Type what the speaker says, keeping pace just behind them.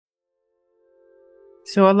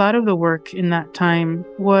So a lot of the work in that time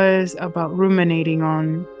was about ruminating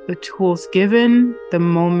on the tools given, the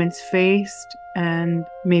moments faced, and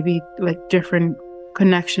maybe like different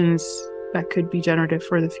connections that could be generative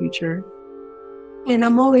for the future. And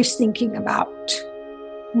I'm always thinking about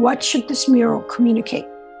what should this mural communicate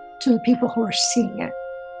to the people who are seeing it?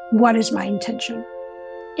 What is my intention?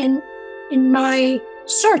 And in my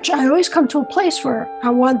search, I always come to a place where I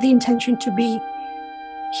want the intention to be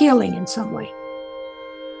healing in some way.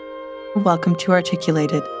 Welcome to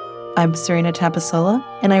Articulated. I'm Serena Tapasola,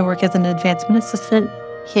 and I work as an advancement assistant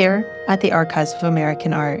here at the Archives of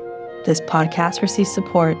American Art. This podcast receives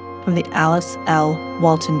support from the Alice L.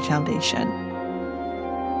 Walton Foundation.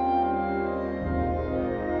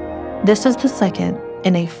 This is the second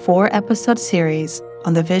in a 4-episode series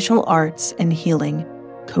on the visual arts and healing,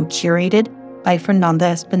 co-curated by Fernanda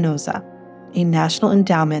Espinoza, a National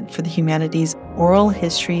Endowment for the Humanities Oral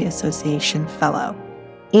History Association Fellow.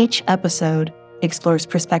 Each episode explores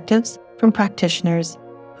perspectives from practitioners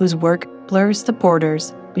whose work blurs the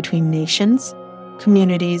borders between nations,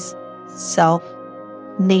 communities, self,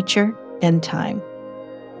 nature, and time.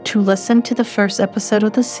 To listen to the first episode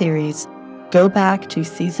of the series, go back to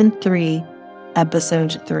Season 3,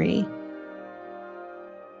 Episode 3.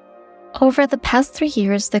 Over the past 3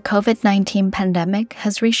 years, the COVID-19 pandemic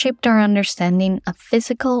has reshaped our understanding of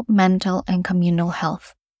physical, mental, and communal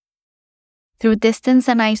health. Through distance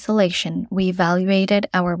and isolation, we evaluated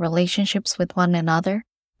our relationships with one another,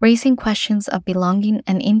 raising questions of belonging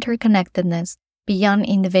and interconnectedness beyond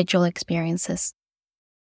individual experiences.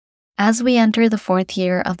 As we enter the 4th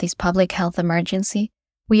year of this public health emergency,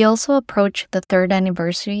 we also approach the 3rd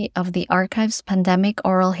anniversary of the Archives Pandemic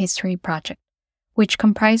Oral History Project, which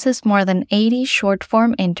comprises more than 80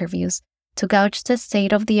 short-form interviews to gauge the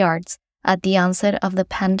state of the arts at the onset of the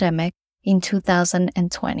pandemic in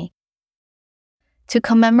 2020. To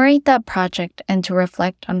commemorate that project and to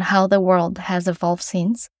reflect on how the world has evolved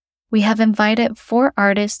since, we have invited 4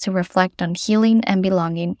 artists to reflect on healing and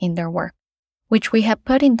belonging in their work, which we have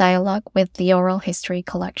put in dialogue with the Oral History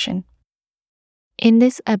Collection. In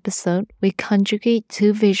this episode, we conjugate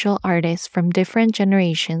 2 visual artists from different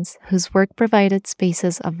generations whose work provided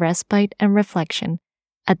spaces of respite and reflection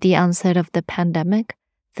at the onset of the pandemic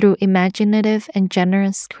through imaginative and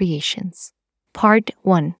generous creations. Part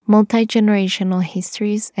 1. Multi-generational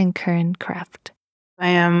histories and current craft. I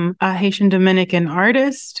am a Haitian Dominican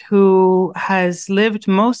artist who has lived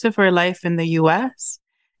most of her life in the U.S.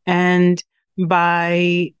 and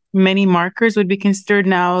by many markers would be considered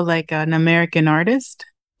now like an American artist.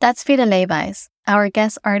 That's Firelei Báez, our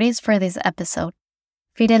guest artist for this episode.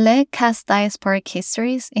 Firelei casts diasporic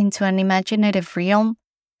histories into an imaginative realm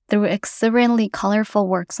through exuberantly colorful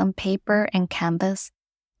works on paper and canvas,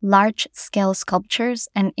 large-scale sculptures,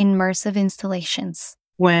 and immersive installations.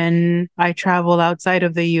 When I travel outside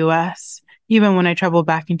of the U.S., even when I travel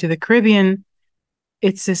back into the Caribbean,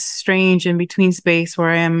 it's this strange in-between space where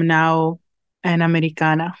I am now an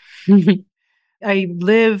Americana. I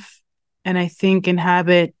live and I think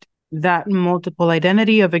inhabit that multiple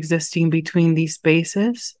identity of existing between these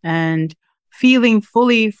spaces and feeling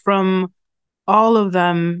fully from all of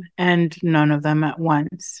them and none of them at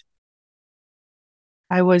once.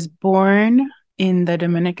 I was born in the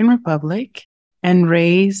Dominican Republic and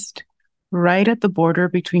raised right at the border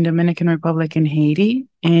between Dominican Republic and Haiti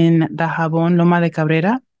in the Jabón Loma de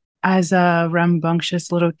Cabrera. As a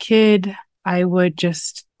rambunctious little kid, I would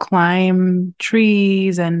just climb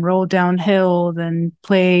trees and roll down hills and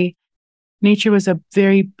play. Nature was a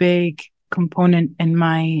very big component in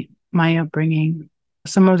my upbringing.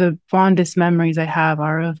 Some of the fondest memories I have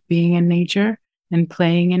are of being in nature and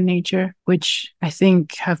playing in nature, which I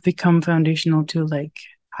think have become foundational to like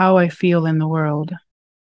how I feel in the world.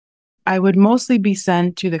 I would mostly be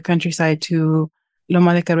sent to the countryside to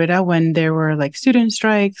Loma de Cabrera when there were like student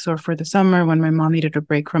strikes or for the summer when my mom needed a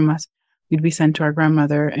break from us. We'd be sent to our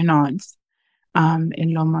grandmother and aunts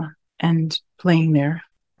in Loma and playing there.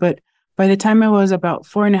 But by the time I was about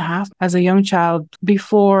 4.5, as a young child,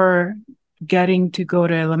 before getting to go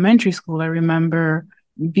to elementary school, I remember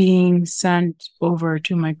being sent over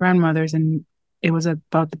to my grandmother's, and it was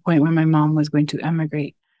about the point when my mom was going to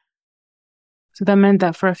emigrate. So that meant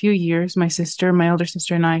that for a few years, my older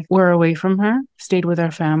sister and I were away from her, stayed with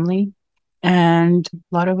our family, and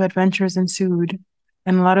a lot of adventures ensued,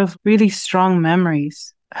 and a lot of really strong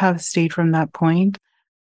memories have stayed from that point.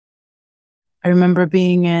 I remember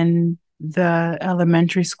being in the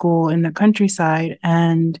elementary school in the countryside,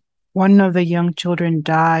 and one of the young children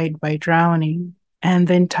died by drowning. And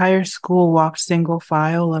the entire school walked single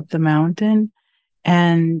file up the mountain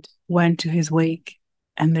and went to his wake.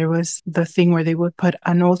 And there was the thing where they would put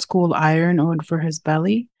an old school iron over his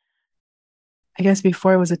belly. I guess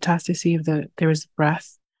before it was a test to see if there was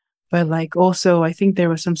breath. But like also, I think there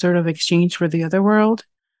was some sort of exchange for the other world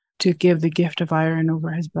to give the gift of iron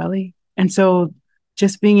over his belly. And so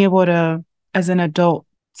just being able to, as an adult,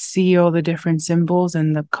 see all the different symbols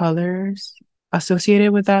and the colors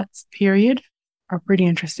associated with that period are pretty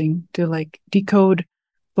interesting to like decode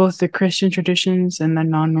both the Christian traditions and the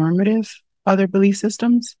non-normative other belief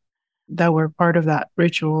systems that were part of that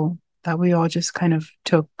ritual that we all just kind of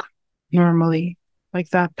took normally. Like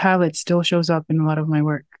that palette still shows up in a lot of my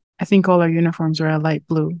work. I think all our uniforms were a light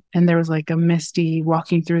blue, and there was like a misty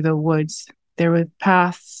walking through the woods. There were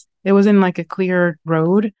paths. It wasn't like a clear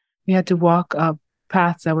road. We had to walk up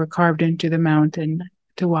paths that were carved into the mountain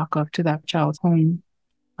to walk up to that child's home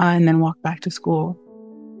and then walk back to school.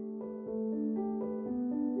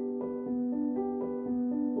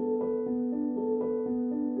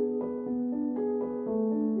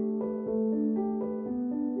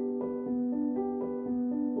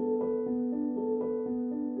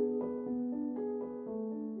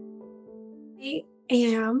 I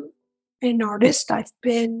am an artist. I've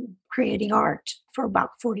been creating art for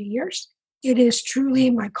about 40 years. It is truly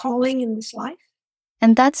my calling in this life.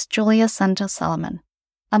 And that's Julia Santos Solomon,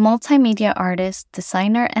 a multimedia artist,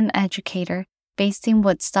 designer, and educator based in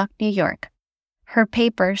Woodstock, New York. Her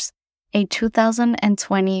papers, a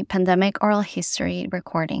 2020 pandemic oral history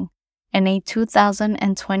recording and a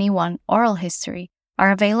 2021 oral history,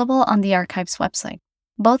 are available on the archive's website.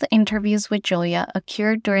 Both interviews with Julia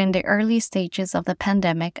occurred during the early stages of the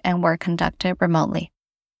pandemic and were conducted remotely.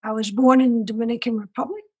 I was born in the Dominican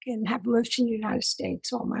Republic and have lived in the United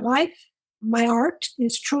States all my life. My art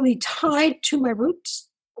is truly tied to my roots,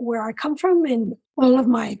 where I come from, and all of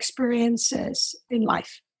my experiences in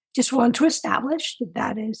life. Just want to establish that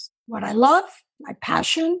that is what I love, my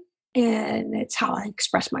passion, and it's how I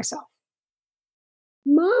express myself.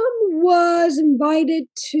 Mom was invited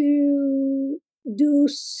to do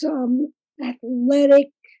some athletic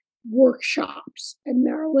workshops at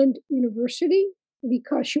Maryland University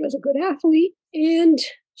because she was a good athlete, and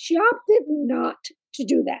she opted not to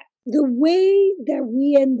do that. The way that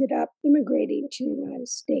we ended up immigrating to the United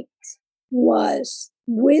States was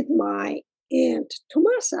with my Aunt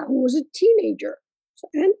Tomasa, who was a teenager. So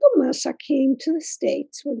Aunt Tomasa came to the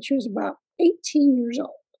States when she was about 18 years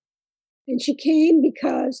old. And she came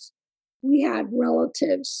because we had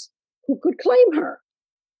relatives who could claim her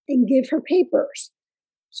and give her papers.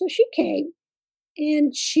 So she came,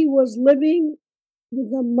 and she was living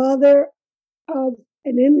with the mother of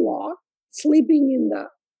an in-law, sleeping in the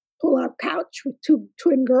pull-out couch with two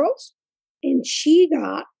twin girls. And she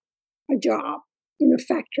got a job in a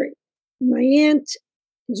factory. My aunt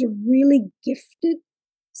is a really gifted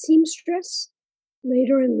seamstress.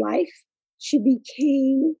 Later in life, she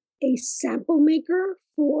became a sample maker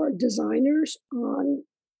for designers on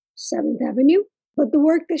 7th Avenue. But the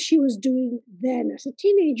work that she was doing then as a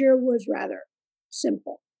teenager was rather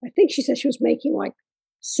simple. I think she said she was making like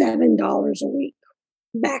 $7 a week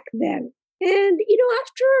back then. And,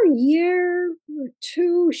 after a year or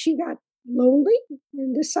two, she got lonely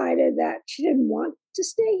and decided that she didn't want to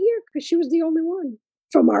stay here because she was the only one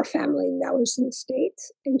from our family that was in the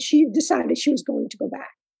States. And she decided she was going to go back.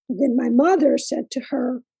 And then my mother said to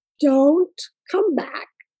her, "Don't come back.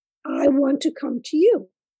 I want to come to you."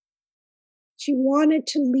 She wanted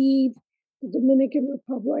to leave the Dominican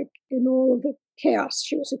Republic and all of the chaos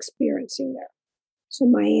she was experiencing there. So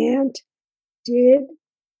my aunt did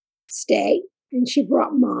stay, and she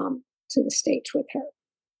brought Mom to the States with her.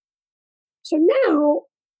 So now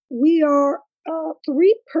we are a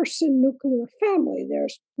 3-person nuclear family.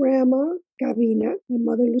 There's Grandma Gavina, my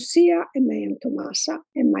mother Lucia, and my Aunt Tomasa,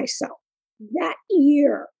 and myself. That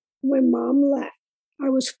year when Mom left, I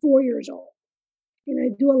was 4 years old. And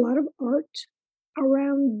I do a lot of art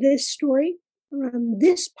around this story, around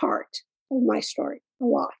this part of my story, a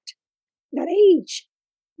lot. That age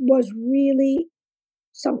was really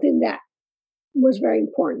something that was very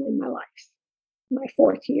important in my life, my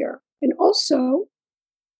 4th year. And also,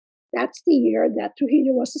 that's the year that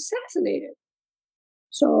Trujillo was assassinated.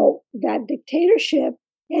 So that dictatorship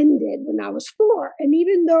ended when I was 4. And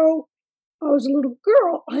even though I was a little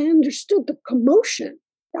girl, I understood the commotion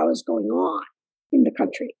that was going on in the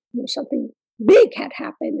country. Something big had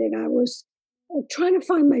happened, and I was trying to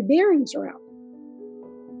find my bearings around.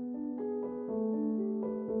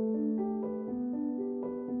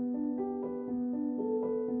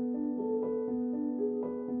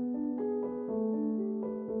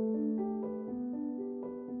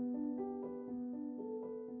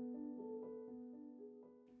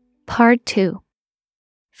 Part 2.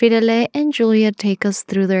 Firelei and Julia take us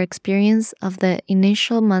through their experience of the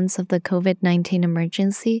initial months of the COVID-19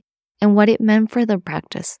 emergency and what it meant for their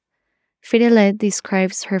practice. Firelei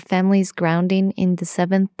describes her family's grounding in the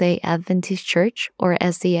Seventh-day Adventist Church, or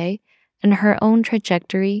SDA, and her own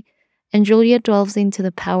trajectory, and Julia delves into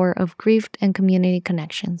the power of grief and community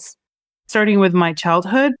connections. Starting with my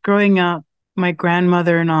childhood, growing up, my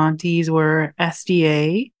grandmother and aunties were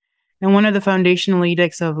SDA. And one of the foundational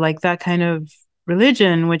edicts of like that kind of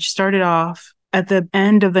religion, which started off at the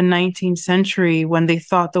end of the 19th century when they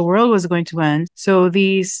thought the world was going to end. So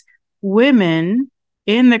these women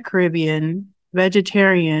in the Caribbean,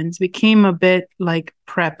 vegetarians, became a bit like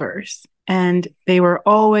preppers. And they were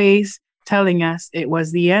always telling us it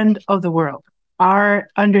was the end of the world. Our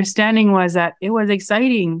understanding was that it was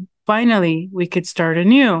exciting. Finally, we could start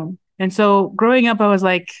anew. And so growing up, I was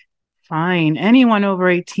like, fine, anyone over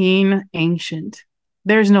 18, ancient.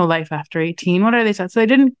 There's no life after 18. What are they saying? So I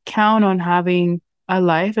didn't count on having a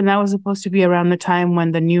life. And that was supposed to be around the time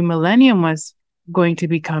when the new millennium was going to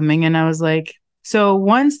be coming. And I was like, so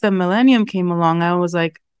once the millennium came along, I was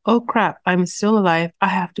like, oh crap, I'm still alive. I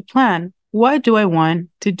have to plan. What do I want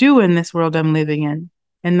to do in this world I'm living in?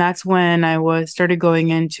 And that's when I started going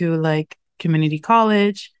into like community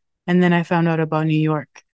college. And then I found out about New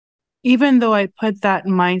York. Even though I put that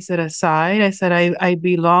mindset aside, I said, I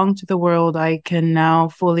belong to the world. I can now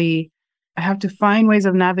I have to find ways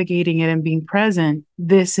of navigating it and being present.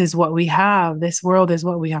 This is what we have. This world is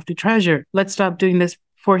what we have to treasure. Let's stop doing this,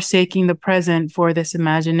 forsaking the present for this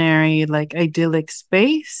imaginary, like idyllic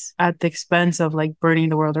space at the expense of like burning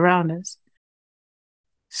the world around us.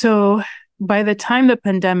 So by the time the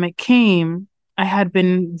pandemic came, I had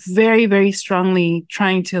been very, very strongly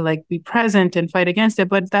trying to like be present and fight against it.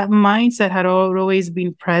 But that mindset had always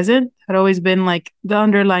been present, had always been like the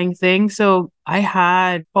underlying thing. So I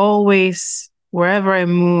had always, wherever I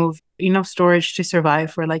moved, enough storage to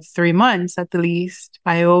survive for like 3 months at the least.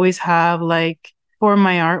 I always have like, for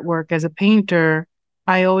my artwork as a painter,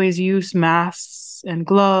 I always use masks and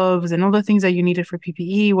gloves and all the things that you needed for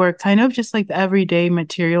PPE were kind of just like the everyday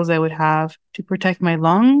materials I would have to protect my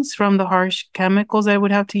lungs from the harsh chemicals I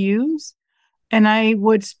would have to use. And I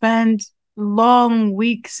would spend long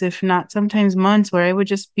weeks, if not sometimes months, where I would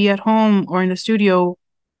just be at home or in the studio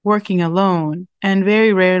working alone and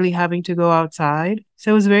very rarely having to go outside.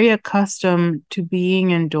 So I was very accustomed to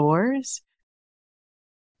being indoors.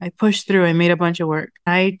 I pushed through. I made a bunch of work.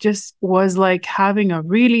 I just was like having a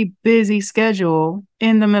really busy schedule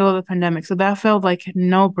in the middle of the pandemic. So that felt like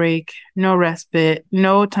no break, no respite,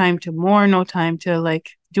 no time to mourn, no time to like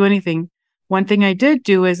do anything. One thing I did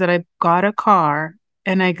do is that I got a car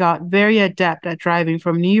and I got very adept at driving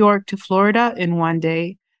from New York to Florida in one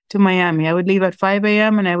day to Miami. I would leave at 5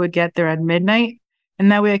 a.m. and I would get there at midnight.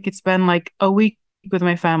 And that way I could spend like a week with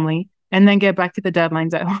my family and then get back to the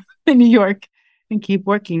deadlines at home in New York and keep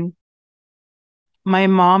working. My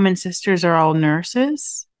mom and sisters are all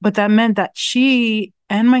nurses, but that meant that she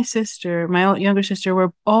and my sister, my younger sister,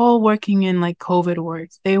 were all working in like COVID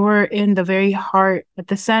wards. They were in the very heart, at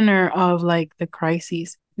the center of like the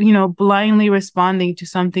crises, blindly responding to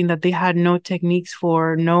something that they had no techniques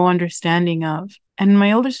for, no understanding of. And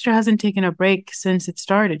my older sister hasn't taken a break since it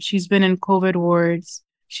started. She's been in COVID wards.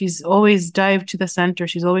 She's always dived to the center.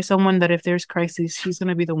 She's always someone that if there's crises, she's going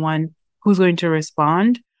to be the one who's going to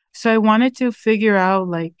respond. So I wanted to figure out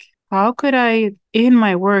like, how could I, in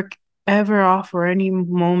my work, ever offer any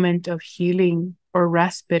moment of healing or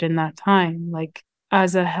respite in that time? Like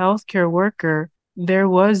as a healthcare worker, there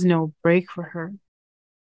was no break for her.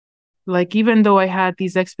 Like even though I had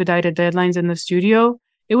these expedited deadlines in the studio,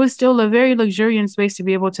 it was still a very luxuriant space to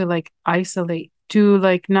be able to like isolate, to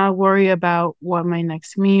like not worry about what my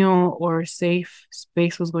next meal or safe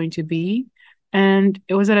space was going to be. And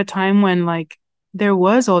it was at a time when like there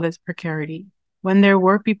was all this precarity, when there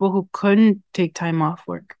were people who couldn't take time off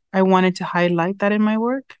work. I wanted to highlight that in my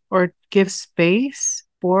work or give space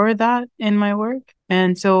for that in my work.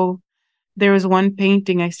 And so there was one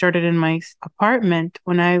painting I started in my apartment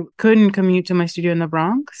when I couldn't commute to my studio in the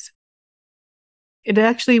Bronx. It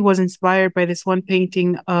actually was inspired by this one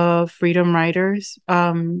painting of freedom riders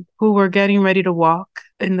who were getting ready to walk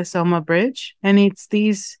in the Selma Bridge. And it's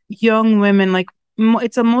these young women, like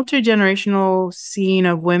it's a multi-generational scene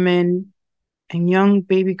of women and young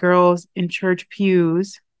baby girls in church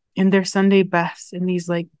pews in their Sunday best in these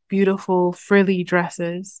like beautiful frilly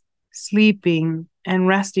dresses, sleeping and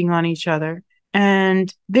resting on each other.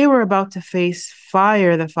 And they were about to face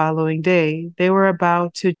fire the following day. They were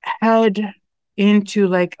about to head into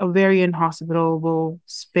like a very inhospitable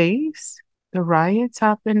space. The riots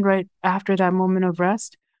happened right after that moment of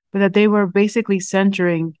rest. but that they were basically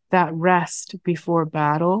centering that rest before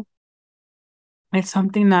battle. It's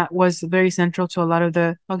something that was very central to a lot of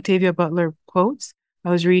the Octavia Butler quotes. I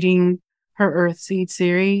was reading her Earthseed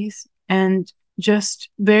series, and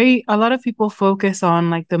a lot of people focus on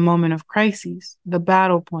like the moment of crises, the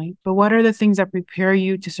battle point, but what are the things that prepare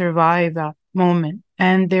you to survive that moment?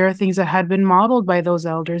 And there are things that had been modeled by those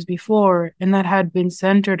elders before, and that had been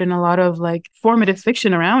centered in a lot of like formative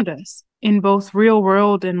fiction around us in both real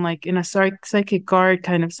world and like in a psychic guard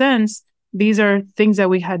kind of sense. These are things that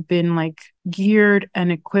we had been like geared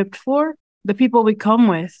and equipped for. The people we come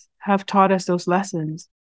with have taught us those lessons.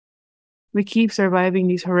 We keep surviving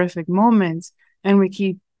these horrific moments, and we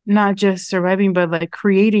keep not just surviving, but like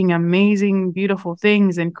creating amazing, beautiful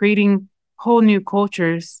things and creating whole new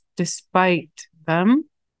cultures despite them,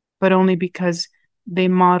 but only because they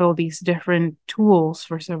model these different tools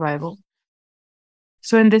for survival.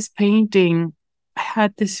 So in this painting, I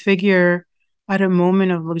had this figure at a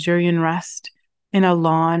moment of luxuriant rest in a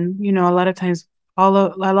lawn. You know, a lot of times, a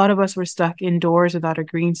lot of us were stuck indoors without a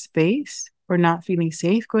green space or not feeling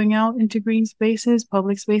safe going out into green spaces,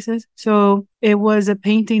 public spaces. So it was a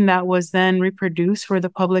painting that was then reproduced for the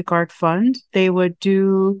Public Art Fund. They would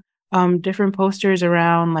do different posters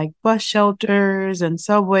around like bus shelters and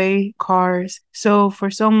subway cars. So for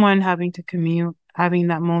someone having to commute, having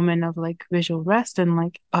that moment of like visual rest and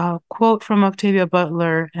like a quote from Octavia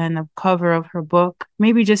Butler and a cover of her book,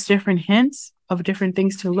 maybe just different hints of different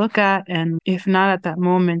things to look at. And if not at that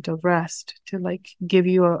moment of rest, to like give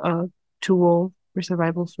you a tool for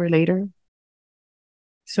survival for later.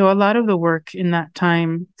 So a lot of the work in that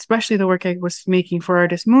time, especially the work I was making for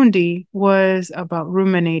Artist Mundi, was about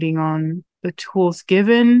ruminating on the tools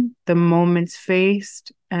given, the moments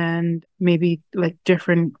faced, and maybe like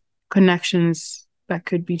different connections that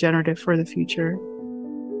could be generative for the future.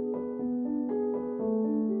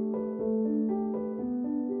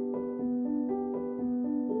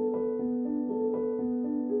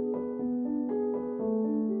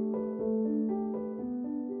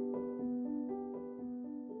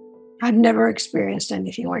 I've never experienced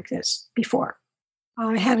anything like this before.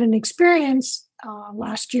 I had an experience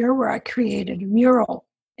last year where I created a mural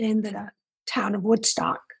in the town of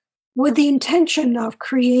Woodstock with the intention of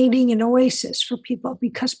creating an oasis for people,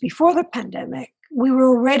 because before the pandemic, we were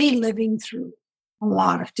already living through a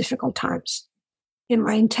lot of difficult times. And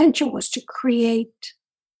my intention was to create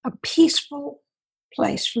a peaceful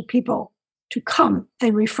place for people to come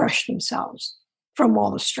and refresh themselves from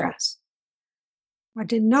all the stress. What I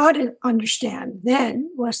did not understand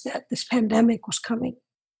then was that this pandemic was coming.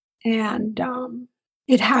 And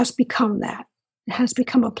it has become that. It has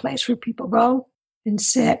become a place where people go and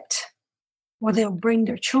sit, or they'll bring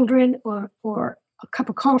their children or a cup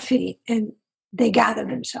of coffee, and they gather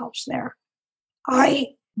themselves there. I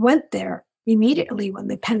went there immediately when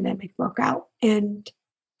the pandemic broke out and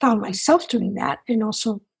found myself doing that and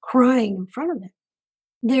also crying in front of it.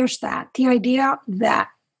 There's that, the idea that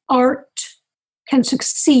art can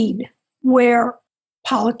succeed where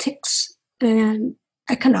politics and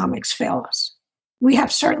economics fail us. We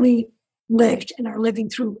have certainly lived and are living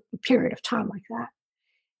through a period of time like that.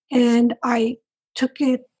 And I took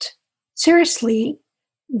it seriously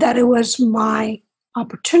that it was my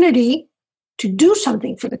opportunity to do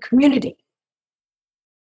something for the community.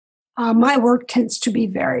 My work tends to be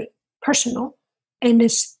very personal, and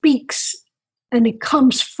it speaks and it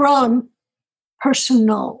comes from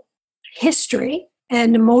personal history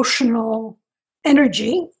and emotional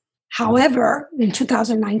energy. However, in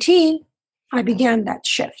 2019, I began that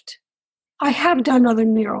shift. I have done other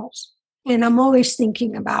murals, and I'm always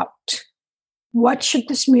thinking about what should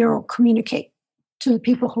this mural communicate to the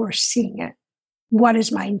people who are seeing it? What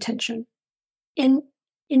is my intention? In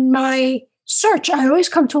my search, I always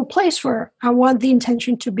come to a place where I want the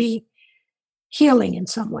intention to be healing in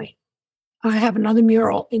some way. I have another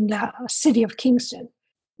mural in the city of Kingston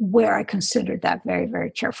where I considered that very, very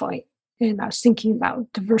carefully. And I was thinking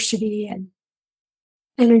about diversity and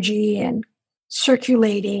energy and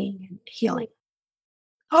circulating and healing.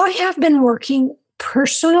 I have been working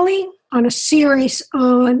personally on a series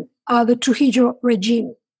on the Trujillo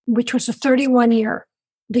regime, which was a 31-year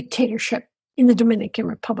dictatorship in the Dominican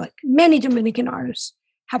Republic. Many Dominican artists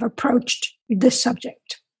have approached this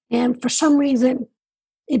subject. And for some reason,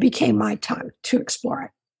 it became my time to explore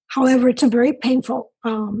it. However, it's a very painful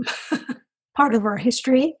part of our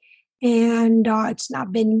history, and it's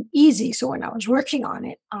not been easy. So when I was working on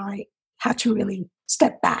it, I had to really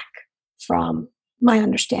step back from my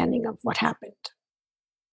understanding of what happened.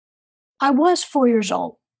 I was 4 years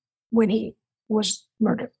old when he was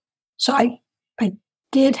murdered. So I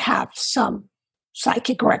did have some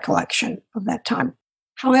psychic recollection of that time.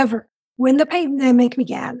 However, when the pandemic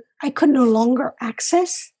began, I could no longer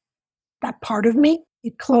access that part of me.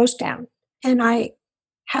 It closed down. And I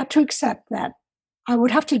had to accept that I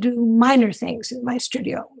would have to do minor things in my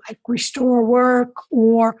studio, like restore work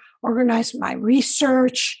or organize my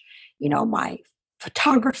research, my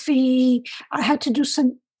photography. I had to do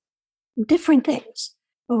some different things.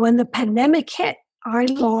 But when the pandemic hit, I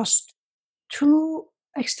lost 2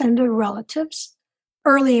 extended relatives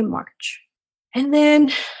early in March. And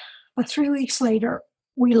then 3 weeks later,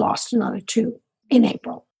 we lost another 2 in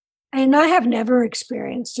April. And I have never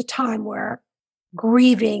experienced a time where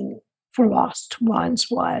grieving for lost ones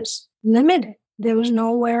was limited. There was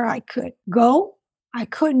nowhere I could go. I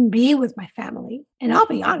couldn't be with my family. And I'll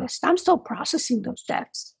be honest, I'm still processing those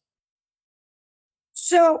deaths.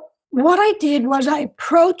 So what I did was I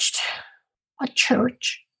approached a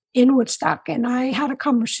church in Woodstock, and I had a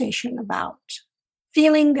conversation about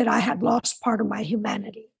feeling that I had lost part of my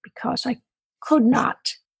humanity because I could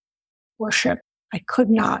not worship. I could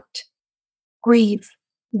not grieve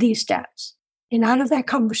these deaths. And out of that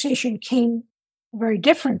conversation came a very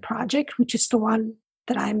different project, which is the one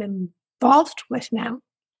that I'm involved with now.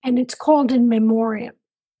 And it's called In Memoriam.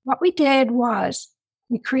 What we did was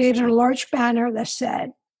we created a large banner that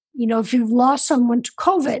said, if you've lost someone to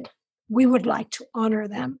COVID, we would like to honor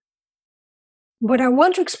them. What I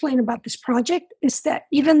want to explain about this project is that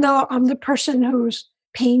even though I'm the person who's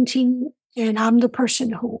painting and I'm the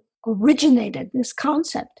person who originated this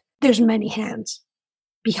concept, there's many hands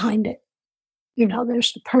behind it.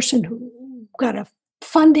 There's the person who got a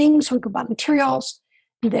funding, so we could buy materials.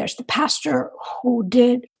 There's the pastor who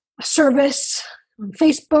did a service on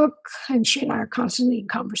Facebook, and she and I are constantly in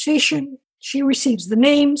conversation. She receives the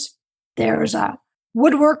names. There's a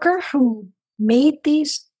woodworker who made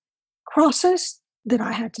these crosses that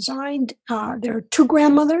I had designed. There are 2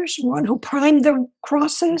 grandmothers, one who primed the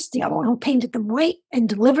crosses, the other one who painted them white and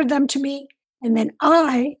delivered them to me. And then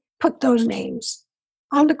I put those names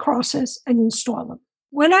on the crosses and install them.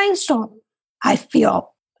 When I install them, I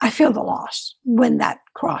feel the loss when that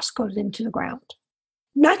cross goes into the ground.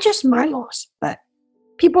 Not just my loss, but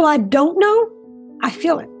people I don't know, I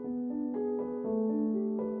feel it.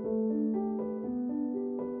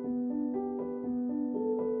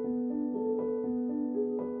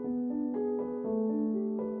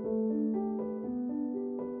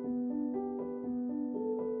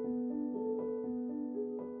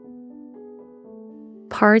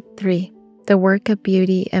 Part 3. The Work of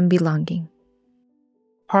Beauty and Belonging.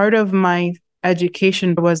 Part of my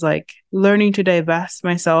education was learning to divest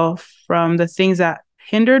myself from the things that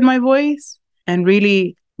hindered my voice and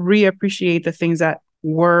really reappreciate the things that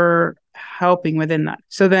were helping within that.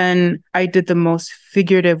 So then I did the most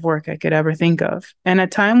figurative work I could ever think of. And a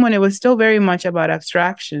time when it was still very much about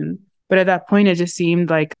abstraction, but at that point it just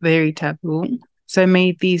seemed very taboo. So I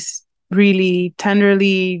made these really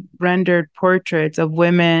tenderly rendered portraits of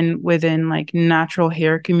women within natural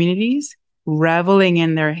hair communities, reveling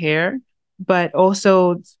in their hair, but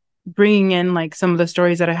also bringing in some of the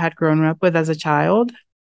stories that I had grown up with as a child.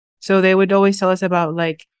 So they would always tell us about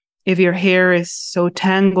if your hair is so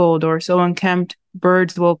tangled or so unkempt,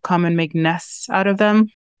 birds will come and make nests out of them.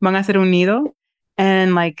 Van a hacer un nido.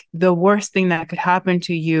 And the worst thing that could happen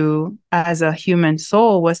to you as a human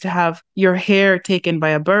soul was to have your hair taken by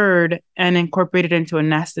a bird and incorporated into a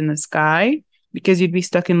nest in the sky, because you'd be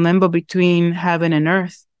stuck in limbo between heaven and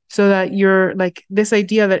earth. So that you're this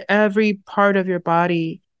idea that every part of your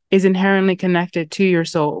body is inherently connected to your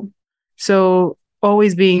soul. So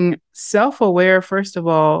always being self-aware, first of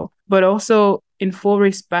all, but also in full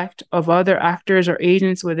respect of other actors or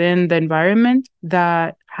agents within the environment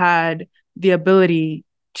that had the ability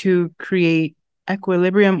to create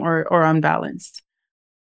equilibrium or unbalance.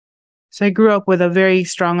 So I grew up with a very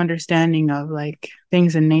strong understanding of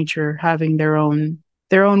things in nature having their own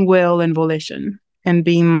will and volition, and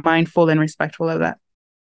being mindful and respectful of that.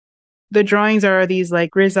 The drawings are these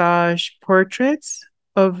grisage portraits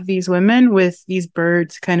of these women with these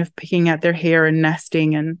birds kind of picking at their hair and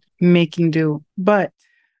nesting and making do. But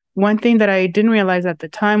one thing that I didn't realize at the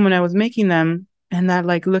time when I was making them, and that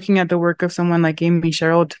looking at the work of someone like Amy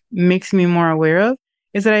Sherald makes me more aware of,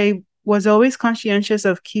 is that I was always conscientious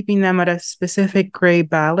of keeping them at a specific gray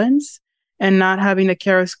balance and not having the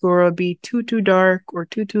chiaroscuro be too dark or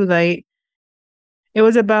too light. It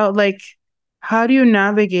was about how do you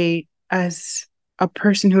navigate as a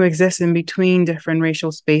person who exists in between different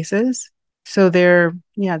racial spaces? So they're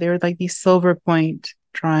these silver point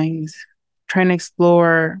drawings trying to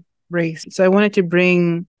explore race. So I wanted to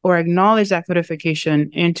bring or acknowledge that codification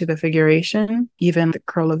into the figuration, even the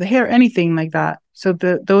curl of the hair, anything like that. So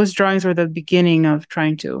those drawings were the beginning of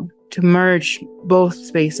trying to merge both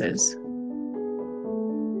spaces.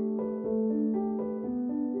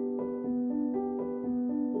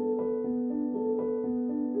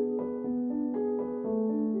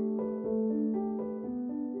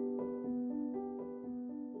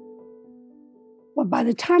 Well, by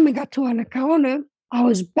the time I got to Anacaona, I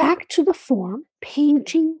was back to the form,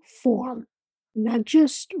 painting form, not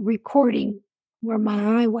just recording where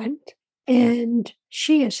my eye went. And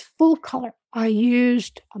she is full color. I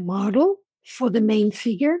used a model for the main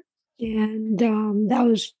figure, and that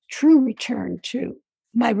was true return to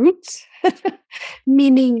my roots,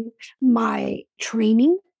 meaning my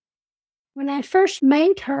training. When I first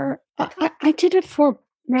made her, I did it for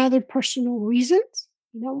rather personal reasons,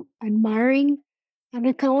 admiring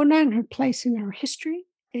Anacaona and her place in our history,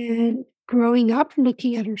 and growing up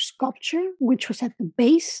looking at her sculpture, which was at the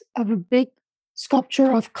base of a big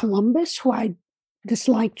sculpture of Columbus, who I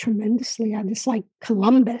disliked tremendously. I disliked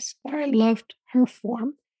Columbus, but I loved her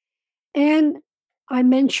form. And I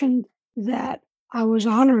mentioned that I was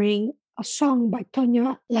honoring a song by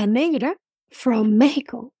Toña La Negra from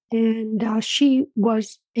Mexico. And she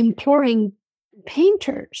was imploring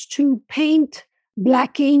painters to paint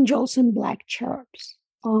black angels and black cherubs.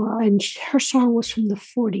 And her song was from the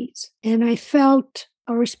 40s. And I felt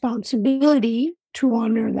a responsibility to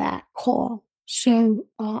honor that call. So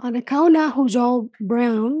Anacaona, who's all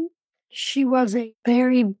brown, she was a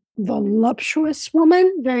very voluptuous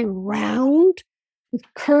woman, very round, with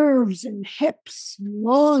curves and hips, and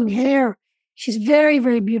long hair. She's very,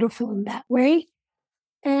 very beautiful in that way.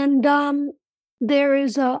 And there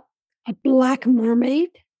is a black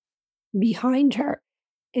mermaid behind her,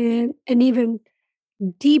 and an even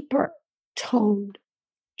deeper toned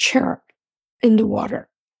cherub in the water.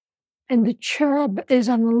 And the cherub is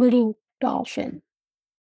on a little dolphin.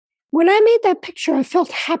 When I made that picture, I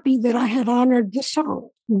felt happy that I had honored the song.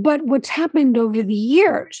 But what's happened over the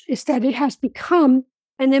years is that it has become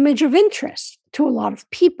an image of interest to a lot of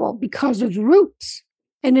people because of the roots.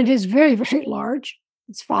 And it is very, very large.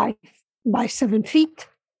 It's 5 by 7 feet.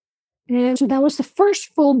 And so that was the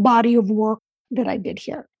first full body of work that I did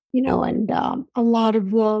here, and a lot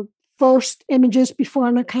of the first images before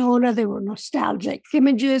Anacaona, they were nostalgic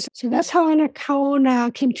images. So that's how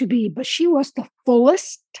Anacaona came to be. But she was the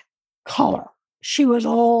fullest color. She was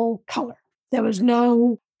all color. There was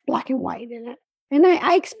no black and white in it. And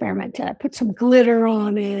I experimented. I put some glitter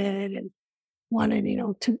on it and wanted,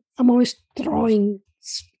 I'm always throwing,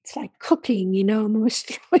 it's like cooking, I'm always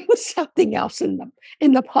throwing something else in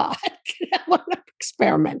the pot I want to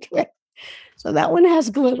experiment with. So that one has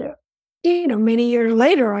glitter. Many years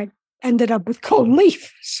later, I ended up with gold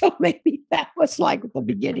leaf. So maybe that was like the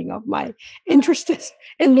beginning of my interest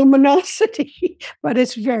in luminosity. But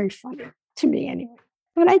it's very funny to me anyway.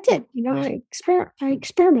 But I did, I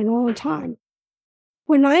experiment all the time.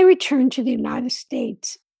 When I returned to the United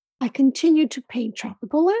States, I continued to paint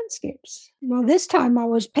tropical landscapes. Well, this time I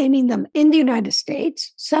was painting them in the United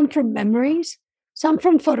States, some from memories, some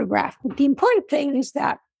from photograph. But the important thing is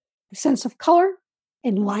that the sense of color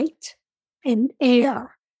and light and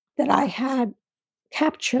air that I had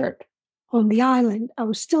captured on the island, I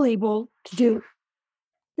was still able to do.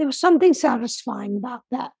 There was something satisfying about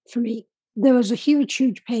that for me. There was a huge,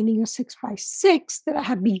 huge painting of 6 by 6 that I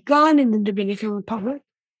had begun in the Dominican Republic.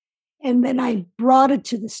 And then I brought it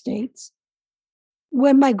to the States.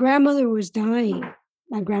 When my grandmother was dying,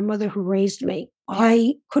 my grandmother who raised me,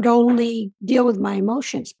 I could only deal with my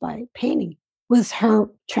emotions by painting, with her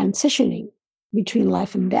transitioning between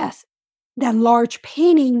life and death. That large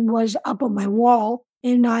painting was up on my wall,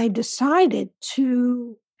 and I decided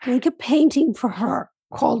to make a painting for her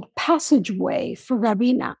called Passageway for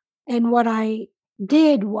Rabina. And what I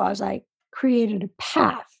did was I created a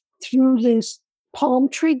path through this palm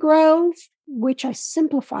tree grove, which I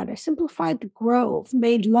simplified. I simplified the grove,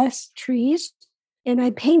 made less trees, and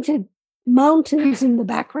I painted mountains in the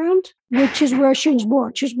background, which is where she was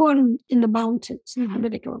born. She was born in the mountains in the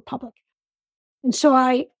Dominican Republic. And so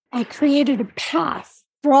I created a path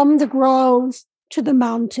from the grove to the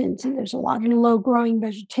mountains, and there's a lot of low-growing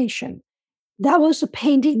vegetation. That was a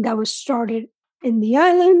painting that was started in the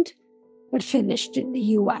island, but finished in the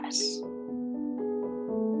U.S.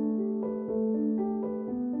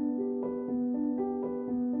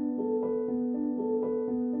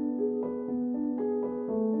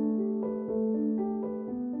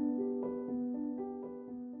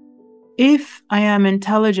 If I am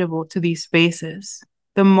intelligible to these spaces,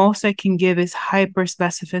 the most I can give is hyper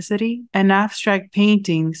specificity. And abstract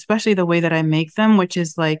painting, especially the way that I make them, which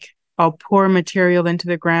is like I'll pour material into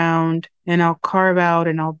the ground and I'll carve out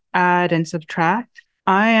and I'll add and subtract.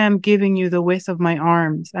 I am giving you the width of my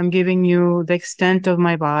arms. I'm giving you the extent of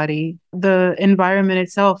my body, the environment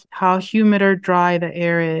itself, how humid or dry the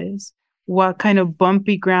air is, what kind of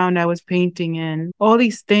bumpy ground I was painting in. All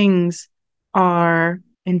these things are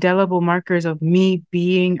indelible markers of me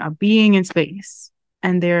being a being in space,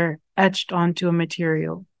 and they're etched onto a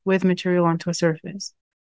material, with material onto a surface.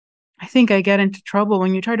 I think I get into trouble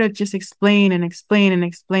when you try to just explain and explain and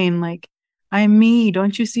explain, like, I'm me.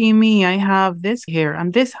 Don't you see me? I have this hair. I'm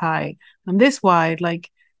this high. I'm this wide. Like,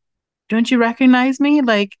 don't you recognize me?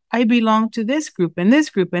 Like, I belong to this group and this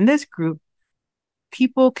group and this group.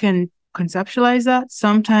 People can conceptualize that.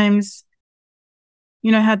 Sometimes,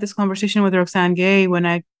 I had this conversation with Roxane Gay when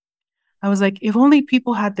I was like, if only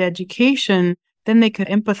people had the education, then they could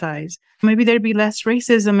empathize. Maybe there'd be less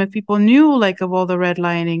racism if people knew, like, of all the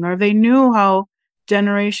redlining, or if they knew how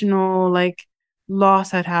generational, like, loss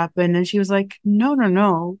had happened. And she was like, no, no,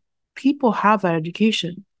 no. People have that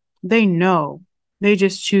education. They know. They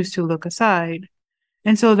just choose to look aside.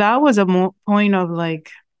 And so that was a point of,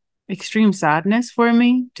 like, extreme sadness for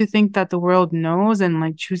me, to think that the world knows and,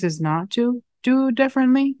 like, chooses not to do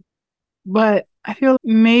differently. But I feel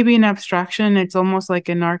maybe in abstraction, it's almost like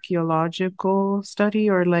an archaeological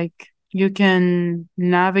study, or like you can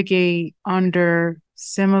navigate under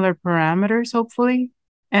similar parameters, hopefully.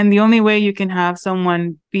 And the only way you can have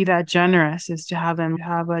someone be that generous is to have them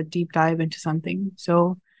have a deep dive into something.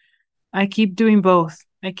 So I keep doing both.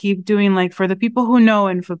 I keep doing, like, for the people who know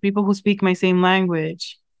and for people who speak my same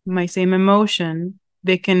language, my same emotion,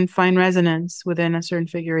 they can find resonance within a certain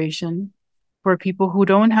figuration. For people who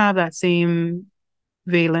don't have that same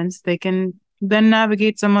valence, they can then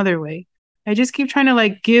navigate some other way. I just keep trying to,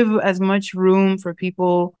 like, give as much room for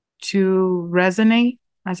people to resonate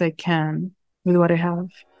as I can with what I have.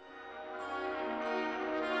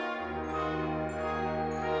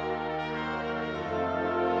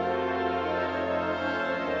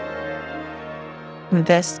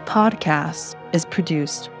 This podcast is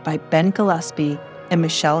produced by Ben Gillespie and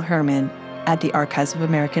Michelle Herman at the Archives of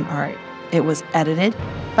American Art. It was edited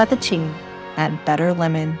by the team at Better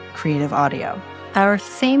Lemon Creative Audio. Our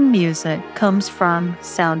theme music comes from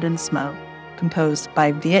Sound and Smoke, composed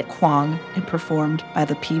by Viet Quang and performed by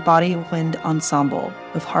the Peabody Wind Ensemble,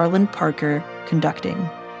 with Harlan Parker conducting.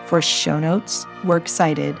 For show notes, works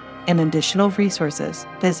cited, and additional resources,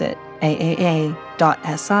 visit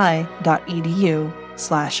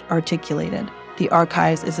aaa.si.edu/articulated. The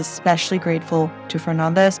Archives is especially grateful to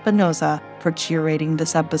Fernanda Espinosa for curating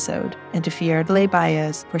this episode, and to Firelei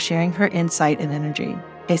Báez for sharing her insight and energy.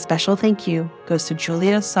 A special thank you goes to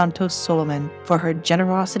Julia Santos Solomon for her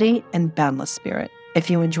generosity and boundless spirit. If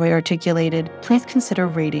you enjoy Articulated, please consider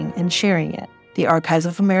rating and sharing it. The Archives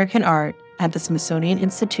of American Art at the Smithsonian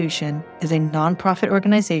Institution is a nonprofit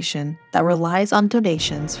organization that relies on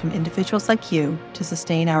donations from individuals like you to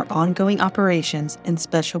sustain our ongoing operations and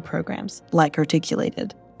special programs like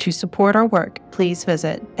Articulated. To support our work, please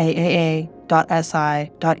visit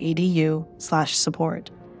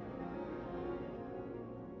aaa.si.edu/support.